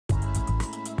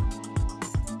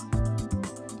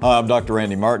Hi, I'm Dr.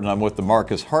 Randy Martin. I'm with the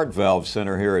Marcus Heart Valve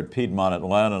Center here at Piedmont,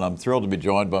 Atlanta, and I'm thrilled to be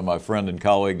joined by my friend and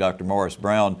colleague, Dr. Morris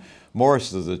Brown.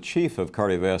 Morris is the chief of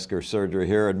cardiovascular surgery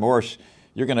here, and Morris,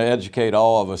 you're going to educate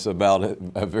all of us about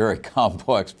a very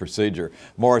complex procedure.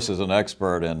 Morris is an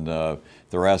expert in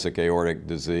thoracic aortic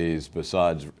disease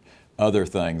besides other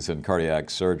things in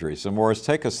cardiac surgery. So Morris,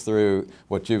 take us through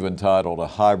what you've entitled a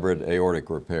hybrid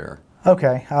aortic repair.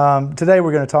 Okay, today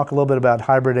we're going to talk a little bit about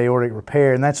hybrid aortic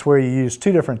repair, and that's where you use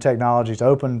two different technologies,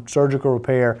 open surgical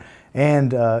repair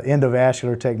and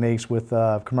endovascular techniques with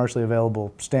commercially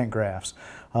available stent grafts.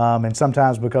 And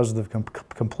sometimes because of the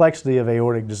complexity of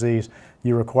aortic disease,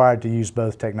 you're required to use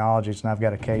both technologies, and I've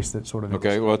got a case that sort of...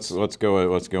 Okay, let's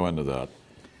go into that.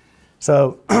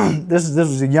 So this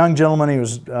was a young gentleman. He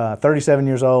was 37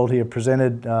 years old. He had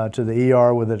presented to the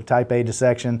ER with a type A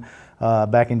dissection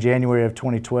back in January of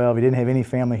 2012. He didn't have any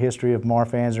family history of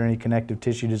Marfan's or any connective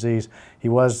tissue disease. He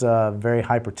was very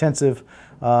hypertensive.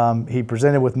 He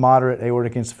presented with moderate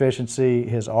aortic insufficiency.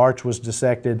 His arch was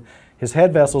dissected. His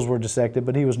head vessels were dissected,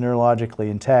 but he was neurologically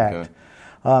intact.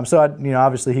 Okay. So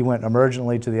obviously he went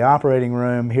emergently to the operating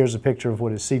room. Here's a picture of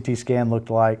what his CT scan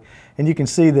looked like. And you can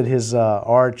see that his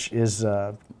arch is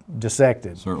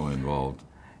dissected. Certainly involved.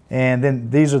 And then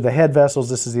these are the head vessels.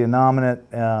 This is the innominate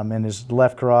and his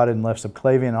left carotid and left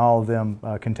subclavian. All of them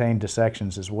contain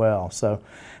dissections as well. So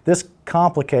this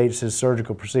complicates his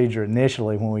surgical procedure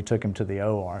initially when we took him to the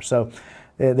OR. So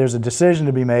there's a decision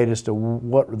to be made as to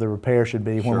what the repair should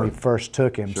be when we first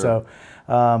took him. Sure.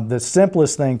 So the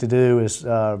simplest thing to do is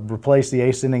replace the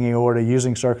ascending aorta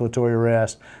using circulatory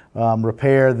arrest,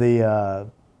 repair the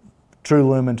true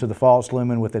lumen to the false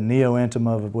lumen with a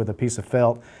neointima with a piece of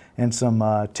felt and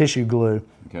some tissue glue.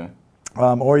 Okay.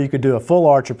 Or you could do a full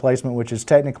arch replacement, which is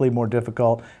technically more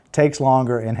difficult, takes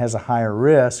longer, and has a higher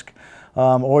risk.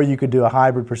 Or you could do a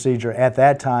hybrid procedure at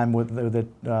that time,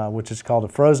 which is called a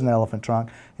frozen elephant trunk.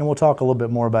 And we'll talk a little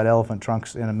bit more about elephant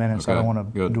trunks in a minute, okay. So I don't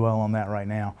want to dwell on that right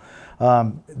now.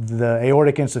 The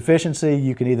aortic insufficiency,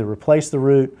 you can either replace the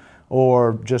root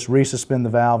or just resuspend the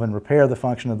valve and repair the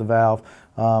function of the valve.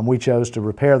 We chose to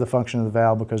repair the function of the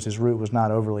valve because his root was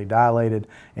not overly dilated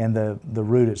and the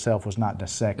root itself was not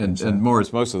dissected. And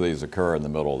Morris, most of these occur in the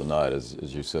middle of the night,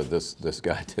 as you said, this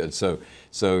guy did. So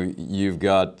you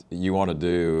want to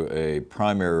do a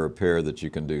primary repair that you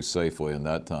can do safely in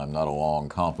that time, not a long,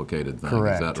 complicated thing.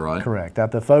 Correct. Is that right? Correct.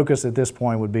 The focus at this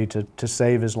point would be to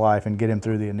save his life and get him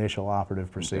through the initial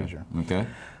operative procedure. Okay.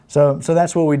 So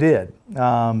that's what we did.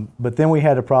 But then we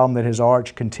had a problem that his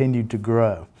arch continued to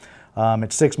grow.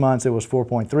 At 6 months, it was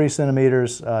 4.3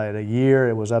 centimeters. At a year,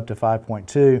 it was up to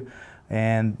 5.2.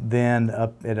 And then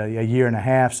up at a year and a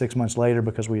half, 6 months later,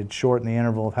 because we had shortened the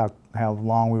interval of how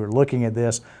long we were looking at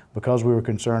this, because we were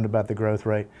concerned about the growth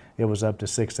rate, it was up to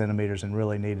 6 centimeters and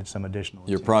really needed some additional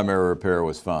attention. Your primary repair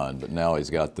was fine, but now he's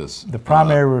got this The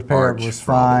primary repair was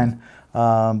fine.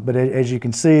 But as you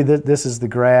can see, this is the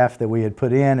graft that we had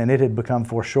put in, and it had become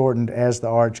foreshortened as the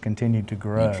arch continued to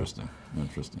grow. Interesting.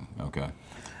 Interesting. Okay.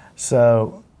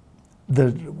 So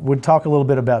we'll talk a little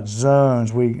bit about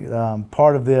zones.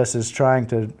 Part of this is trying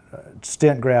to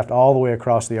stent graft all the way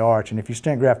across the arch. And if you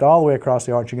stent graft all the way across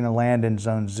the arch, you're going to land in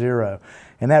zone 0.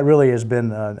 And that really has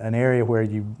been an area where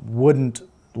you wouldn't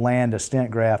land a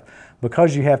stent graft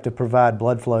because you have to provide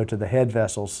blood flow to the head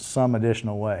vessels some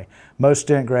additional way. Most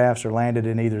stent grafts are landed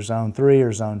in either zone 3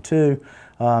 or zone 2.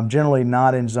 Generally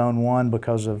not in zone 1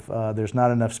 because of there's not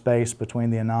enough space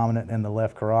between the innominate and the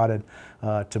left carotid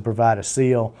to provide a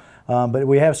seal. But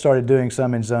we have started doing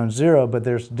some in zone 0, but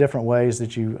there's different ways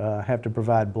that you have to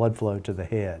provide blood flow to the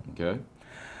head. Okay.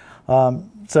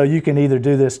 So you can either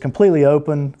do this completely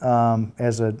open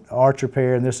as an arch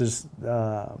repair, and this is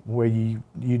where you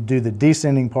do the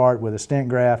descending part with a stent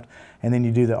graft, and then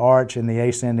you do the arch and the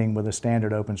ascending with a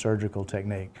standard open surgical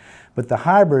technique. But the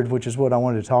hybrid, which is what I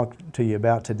wanted to talk to you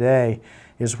about today,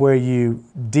 is where you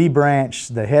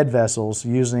debranch the head vessels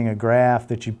using a graft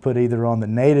that you put either on the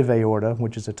native aorta,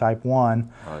 which is a type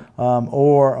 1, right,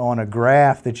 or on a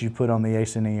graft that you put on the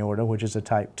ascending aorta, which is a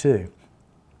type 2.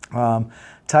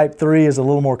 Type 3 is a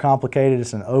little more complicated.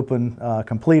 It's an open,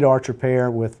 complete arch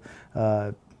repair with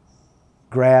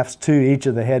grafts to each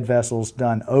of the head vessels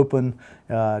done open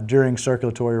during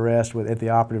circulatory arrest at the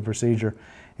operative procedure.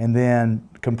 And then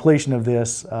completion of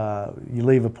this, you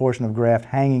leave a portion of graft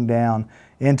hanging down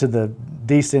into the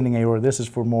descending aorta. This is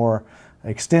for more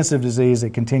extensive disease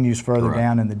that continues further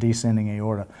down in the descending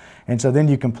aorta. And so then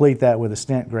you complete that with a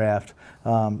stent graft.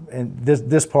 And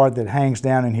this part that hangs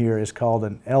down in here is called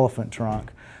an elephant trunk.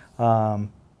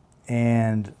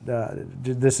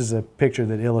 This is a picture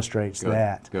that illustrates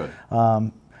that. Good.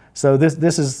 So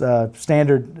this is a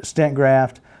standard stent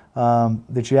graft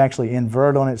that you actually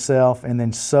invert on itself and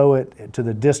then sew it to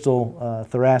the distal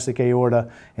thoracic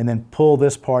aorta and then pull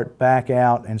this part back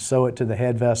out and sew it to the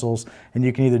head vessels. And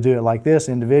you can either do it like this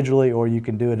individually or you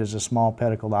can do it as a small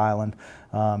pedicled island.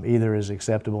 Either is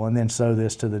acceptable. And then sew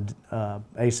this to the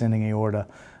ascending aorta,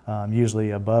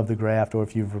 usually above the graft, or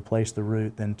if you've replaced the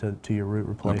root, then to your root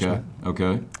replacement.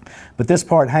 Okay. But this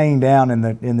part hanging down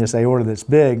in this aorta that's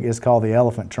big is called the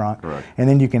elephant trunk. Correct. And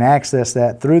then you can access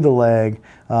that through the leg,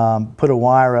 put a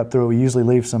wire up through it. We usually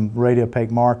leave some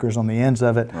radiopaque markers on the ends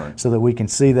of it so that we can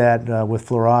see that with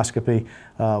fluoroscopy,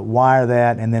 wire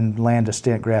that, and then land a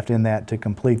stent graft in that to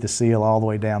complete the seal all the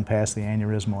way down past the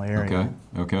aneurysmal area.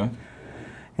 Okay.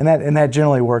 And that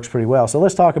generally works pretty well. So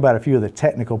let's talk about a few of the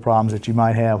technical problems that you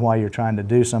might have while you're trying to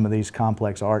do some of these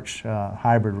complex arch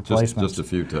hybrid replacements. Just a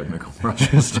few technical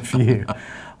problems. Just a few.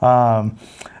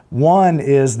 One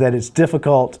is that it's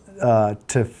difficult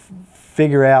to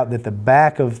figure out that the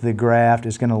back of the graft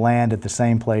is going to land at the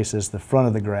same place as the front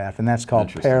of the graft, and that's called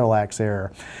parallax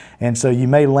error. And so you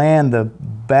may land the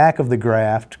back of the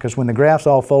graft, because when the graft's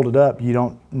all folded up, you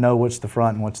don't know what's the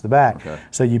front and what's the back. Okay.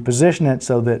 So you position it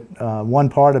so that one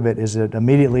part of it is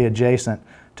immediately adjacent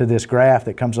to this graft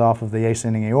that comes off of the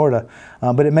ascending aorta,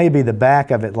 but it may be the back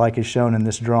of it like is shown in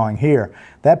this drawing here.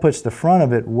 That puts the front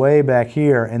of it way back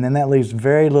here, and then that leaves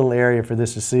very little area for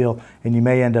this to seal, and you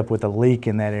may end up with a leak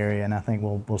in that area, and I think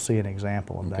we'll see an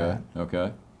example of that.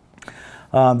 Okay.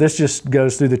 This just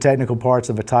goes through the technical parts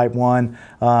of a type 1.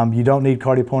 You don't need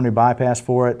cardiopulmonary bypass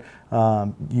for it.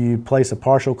 You place a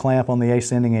partial clamp on the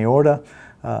ascending aorta,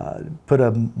 put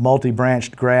a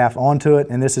multi-branched graft onto it,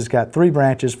 and this has got 3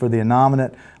 branches for the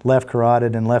innominate, left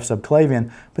carotid, and left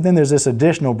subclavian, but then there's this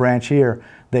additional branch here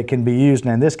that can be used,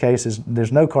 and in this case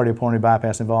there's no cardiopulmonary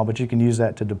bypass involved, but you can use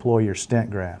that to deploy your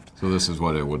stent graft. So this is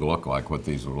what it would look like, what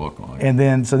these would look like. And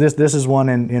then, so this is one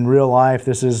in real life.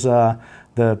 This is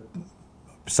the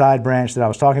side branch that I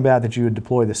was talking about that you would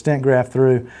deploy the stent graft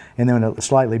through, and then a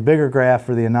slightly bigger graft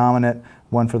for the innominate,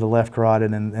 one for the left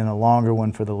carotid, and a longer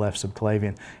one for the left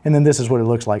subclavian. And then this is what it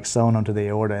looks like sewn onto the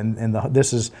aorta. And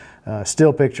this is a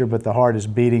still picture, but the heart is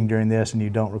beating during this, and you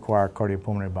don't require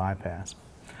cardiopulmonary bypass.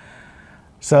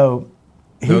 So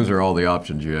those are all the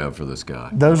options you have for this guy.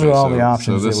 Those are all the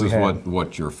options that we have. So this is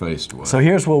what you're faced with. So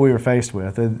here's what we were faced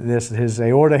with. His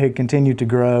aorta had continued to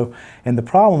grow, and the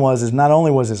problem was not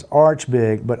only was his arch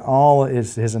big, but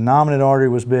his innominate artery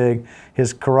was big.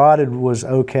 His carotid was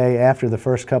okay after the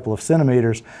first couple of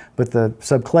centimeters, but the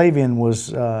subclavian was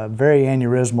very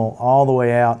aneurysmal all the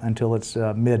way out until its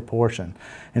mid portion.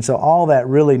 And so all that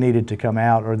really needed to come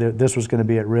out, or this was going to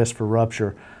be at risk for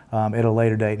rupture at a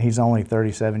later date. And he's only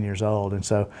 37 years old. And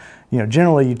so,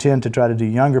 generally you tend to try to do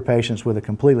younger patients with a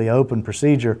completely open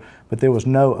procedure, but there was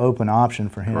no open option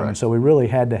for him. Correct. And so we really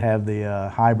had to have the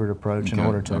hybrid approach in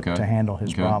order to handle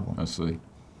his problem. I see.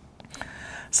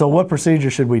 So what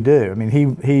procedure should we do? I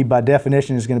mean, he by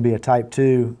definition is going to be a type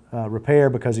 2 repair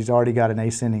because he's already got an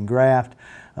ascending graft.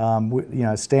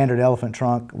 A standard elephant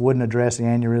trunk wouldn't address the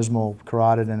aneurysmal,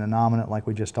 carotid, and innominate like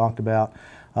we just talked about.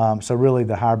 So really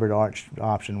the hybrid arch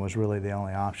option was really the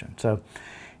only option. So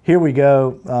here we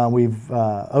go. We've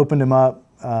opened him up,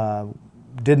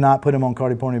 did not put him on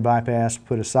cardiopulmonary bypass,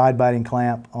 put a side biting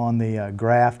clamp on the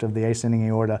graft of the ascending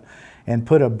aorta, and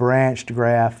put a branched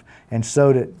graft and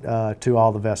sewed it to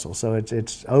all the vessels. So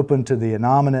it's open to the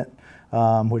innominate,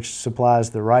 which supplies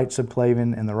the right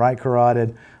subclavian and the right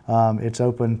carotid. It's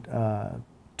open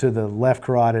to the left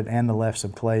carotid and the left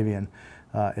subclavian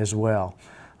as well.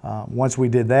 Once we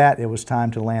did that, it was time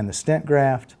to land the stent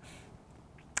graft.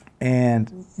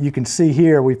 And you can see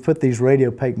here, we've put these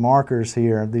radiopaque markers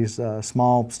here, these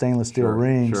small stainless steel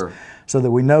rings, so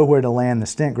that we know where to land the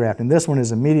stent graft. And this one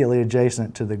is immediately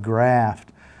adjacent to the graft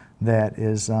that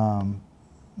is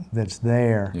that's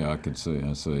there. Yeah,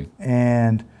 I see.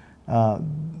 And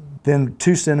then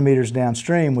 2 centimeters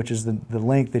downstream, which is the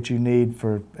length that you need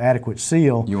for adequate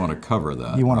seal. You want to cover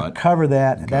that, You want to cover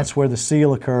that. Okay. That's where the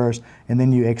seal occurs. And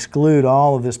then you exclude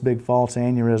all of this big false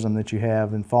aneurysm that you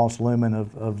have and false lumen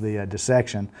of the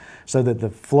dissection, so that the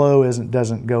flow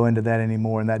doesn't go into that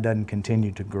anymore and that doesn't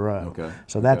continue to grow. Okay.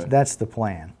 So that's the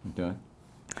plan. Okay.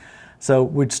 So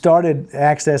we'd started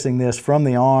accessing this from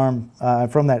the arm,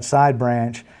 from that side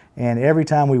branch, and every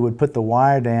time we would put the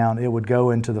wire down, it would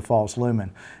go into the false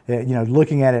lumen.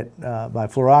 Looking at it by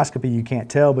fluoroscopy, you can't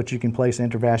tell, but you can place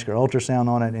intravascular ultrasound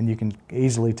on it, and you can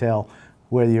easily tell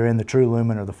whether you're in the true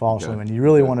lumen or the false lumen. You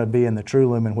really want to be in the true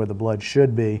lumen where the blood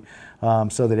should be,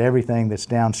 so that everything that's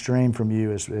downstream from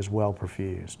you is well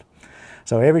perfused.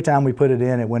 So every time we put it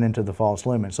in, it went into the false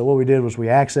lumen. So what we did was we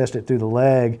accessed it through the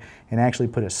leg and actually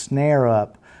put a snare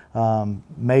up,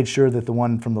 made sure that the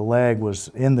one from the leg was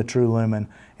in the true lumen,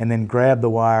 and then grabbed the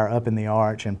wire up in the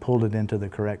arch and pulled it into the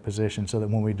correct position so that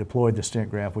when we deployed the stent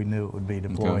graft, we knew it would be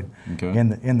deployed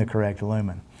in the correct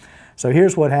lumen. So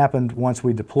here's what happened once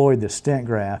we deployed the stent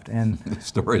graft. And the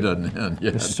story doesn't end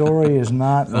yet. The story is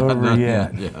not over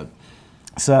yet.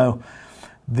 So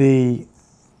let's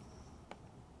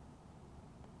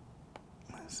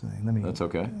see, that's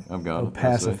okay. I've got it.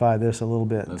 Pacify this a little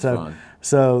bit. That's fine.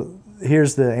 So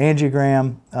here's the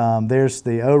angiogram. There's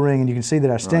the O-ring, and you can see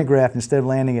that our stent graft, instead of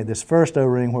landing at this first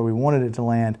O-ring where we wanted it to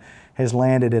land, has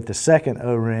landed at the second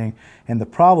O-ring. And the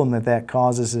problem that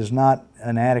causes is not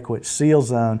an adequate seal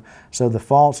zone, so the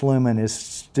false lumen is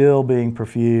still being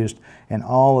perfused, and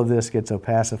all of this gets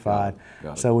opacified.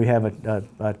 Got it. So we have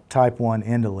a type 1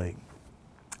 endoleak.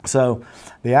 So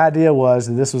the idea was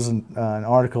that this was an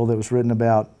article that was written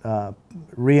about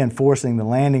reinforcing the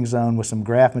landing zone with some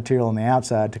graft material on the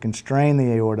outside to constrain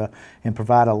the aorta and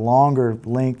provide a longer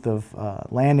length of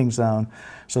landing zone.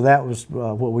 So that was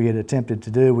what we had attempted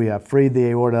to do. We freed the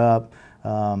aorta up.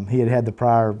 He had had the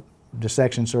prior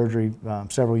dissection surgery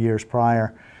several years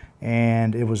prior,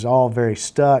 and it was all very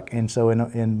stuck. And so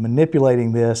in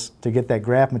manipulating this to get that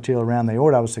graft material around the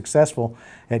aorta, I was successful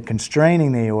at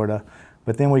constraining the aorta.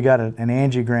 But then we got an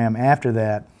angiogram after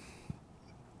that,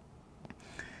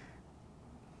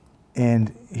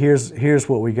 and here's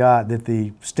what we got: that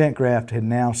the stent graft had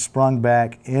now sprung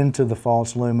back into the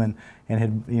false lumen and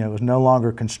had, was no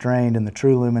longer constrained in the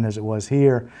true lumen as it was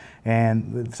here,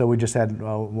 and so we just had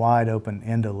a wide open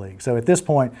endoleak. So at this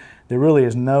point, there really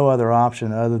is no other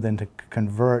option other than to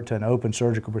convert to an open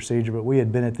surgical procedure. But we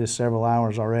had been at this several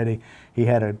hours already. He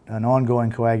had an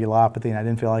ongoing coagulopathy, and I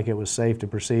didn't feel like it was safe to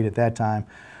proceed at that time.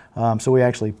 So we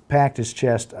actually packed his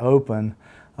chest open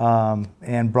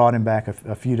and brought him back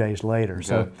a few days later. Okay.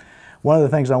 So one of the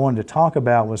things I wanted to talk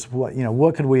about was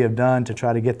what could we have done to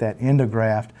try to get that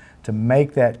endograft to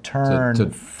make that turn to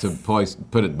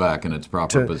put it back in its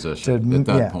proper position at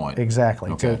that point.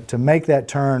 Exactly. Okay. To make that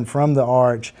turn from the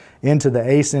arch into the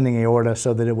ascending aorta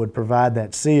so that it would provide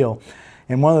that seal.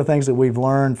 And one of the things that we've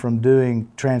learned from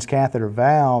doing transcatheter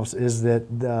valves is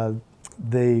that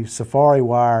the safari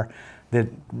wire that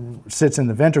sits in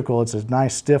the ventricle, it's a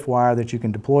nice stiff wire that you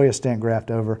can deploy a stent graft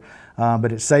over,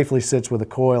 but it safely sits with a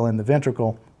coil in the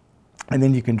ventricle, and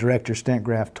then you can direct your stent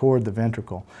graft toward the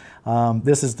ventricle.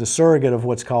 This is the surrogate of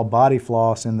what's called body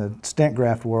floss in the stent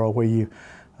graft world, where you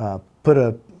put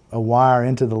a wire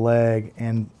into the leg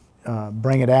and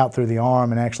bring it out through the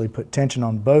arm and actually put tension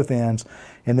on both ends,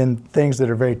 and then things that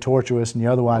are very tortuous and you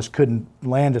otherwise couldn't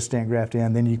land a stent graft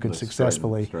in, then you could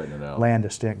successfully land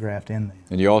a stent graft in there.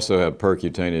 And you also have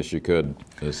percutaneous. You could,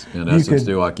 in essence,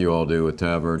 do like you all do with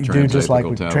TAVR, transapical do just like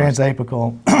with TAVR.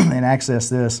 Transapical and access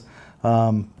this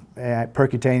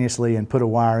percutaneously and put a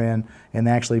wire in and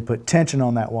actually put tension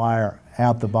on that wire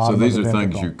out the bottom. So these of the are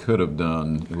ventricle. things you could have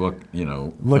done.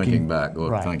 Thinking back.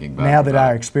 Now that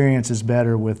our experience is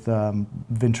better with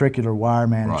ventricular wire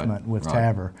management with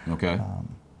TAVR. Okay.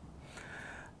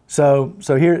 So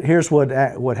here's what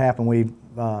happened. We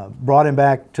brought him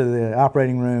back to the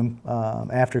operating room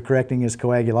after correcting his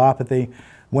coagulopathy.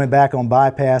 Went back on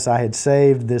bypass. I had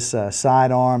saved this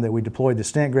side arm that we deployed the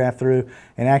stent graft through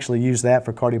and actually used that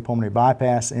for cardiopulmonary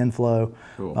bypass inflow.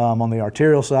 Cool. On the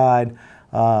arterial side.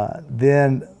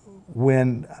 Then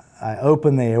when I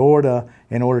opened the aorta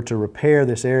in order to repair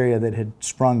this area that had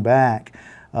sprung back,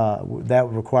 that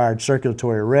required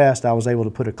circulatory arrest. I was able to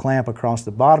put a clamp across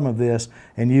the bottom of this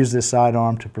and use this side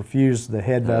arm to perfuse the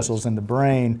head vessels in the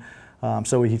brain.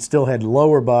 So he still had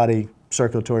lower body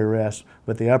circulatory arrest,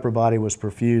 but the upper body was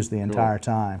perfused the entire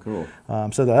time. Cool.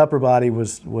 So the upper body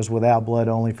was without blood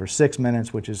only for 6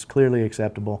 minutes, which is clearly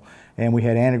acceptable, and we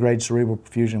had antegrade cerebral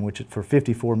perfusion, which for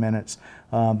 54 minutes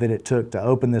that it took to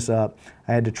open this up.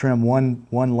 I had to trim one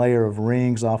layer of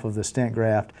rings off of the stent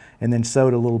graft and then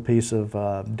sewed a little piece of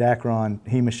Dacron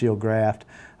HemoShield graft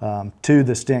to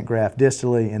the stent graft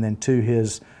distally and then to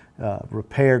his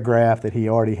repair graft that he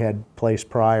already had placed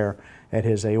prior at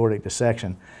his aortic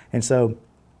dissection. And so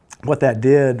what that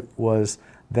did was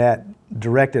that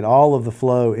directed all of the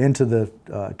flow into the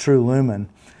true lumen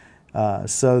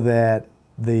so that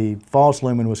the false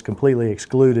lumen was completely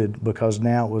excluded because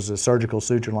now it was a surgical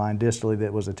suture line distally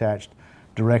that was attached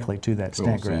directly to that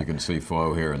stent graft. So you can see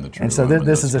flow here in the true lumen. And so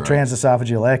this is a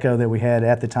transesophageal echo that we had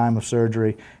at the time of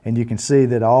surgery, and you can see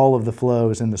that all of the flow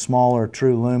is in the smaller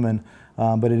true lumen,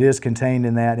 but it is contained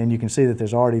in that, and you can see that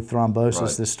there's already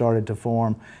thrombosis that started to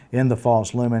form in the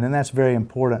false lumen, and that's very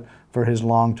important for his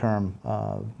long-term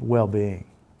well-being.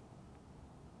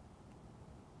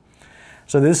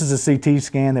 So this is a CT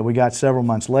scan that we got several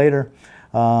months later.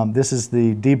 This is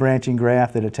the debranching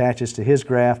graft that attaches to his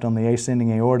graft on the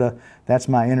ascending aorta. That's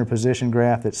my interposition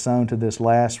graft that's sewn to this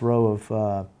last row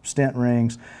of stent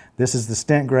rings. This is the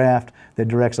stent graft that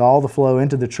directs all the flow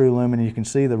into the true lumen. You can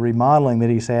see the remodeling that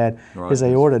he's had. Right. His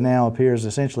aorta now appears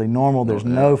essentially normal. There's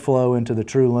no flow into the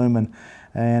true lumen,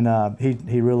 and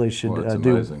he really should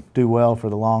do well for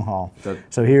the long haul.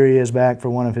 So here he is back for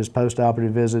one of his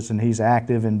post-operative visits, and he's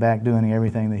active and back doing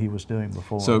everything that he was doing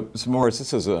before. So Morris,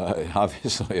 this is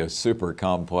obviously a super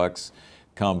complex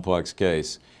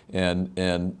case, and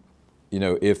you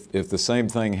know, if the same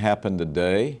thing happened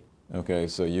today, okay,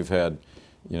 so you've had,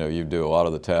 you know, you do a lot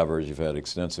of the TAVRs, you've had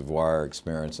extensive wire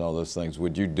experience, all those things.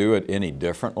 Would you do it any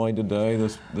differently today,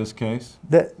 this case?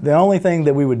 The only thing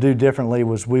that we would do differently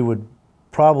was we would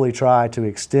probably try to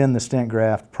extend the stent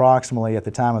graft proximally at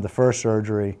the time of the first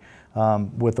surgery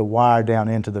with the wire down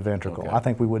into the ventricle. Okay. I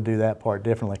think we would do that part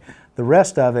differently. The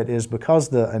rest of it is because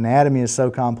the anatomy is so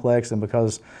complex and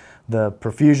because the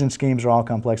perfusion schemes are all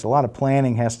complex, a lot of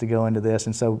planning has to go into this,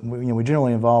 and so we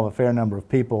generally involve a fair number of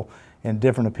people and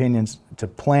different opinions to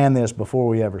plan this before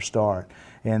we ever start.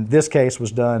 And this case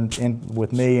was done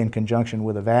with me in conjunction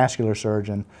with a vascular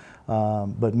surgeon,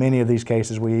 but many of these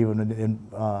cases we even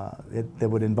that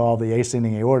would involve the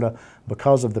ascending aorta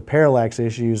because of the parallax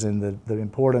issues and the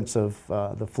importance of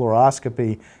the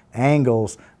fluoroscopy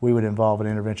angles, we would involve an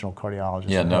interventional cardiologist.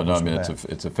 Yeah, no, I mean,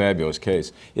 it's a fabulous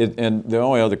case. And the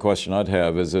only other question I'd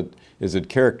have is it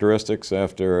characteristics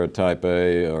after a type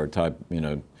A or type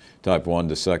 1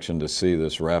 dissection to see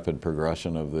this rapid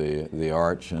progression of the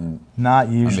arch? And not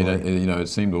usually. I mean, it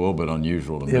seemed a little bit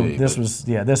unusual to me. This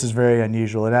is very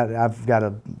unusual, and I've got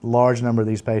a large number of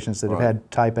these patients that have had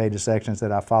type A dissections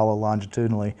that I follow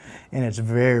longitudinally, and it's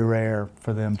very rare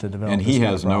for them to develop. And he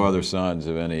has no other signs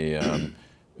of any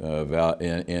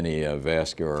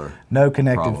vascular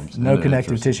problems. No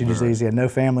connective tissue disease. He had no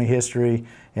family history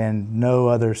and no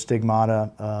other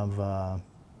stigmata of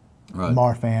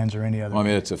Marfan's or any other. Well, I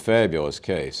mean, it's a fabulous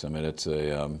case. I mean,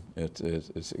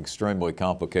 it's extremely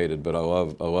complicated, but I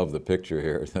love the picture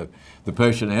here. The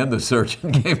patient and the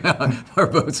surgeon came out. We're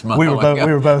both smiling.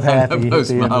 We were both happy. Both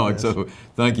smiling. So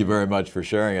thank you very much for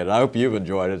sharing it. I hope you've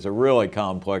enjoyed it. It's a really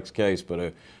complex case,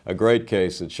 but a great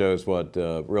case that shows what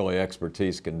really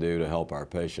expertise can do to help our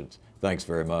patients. Thanks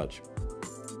very much.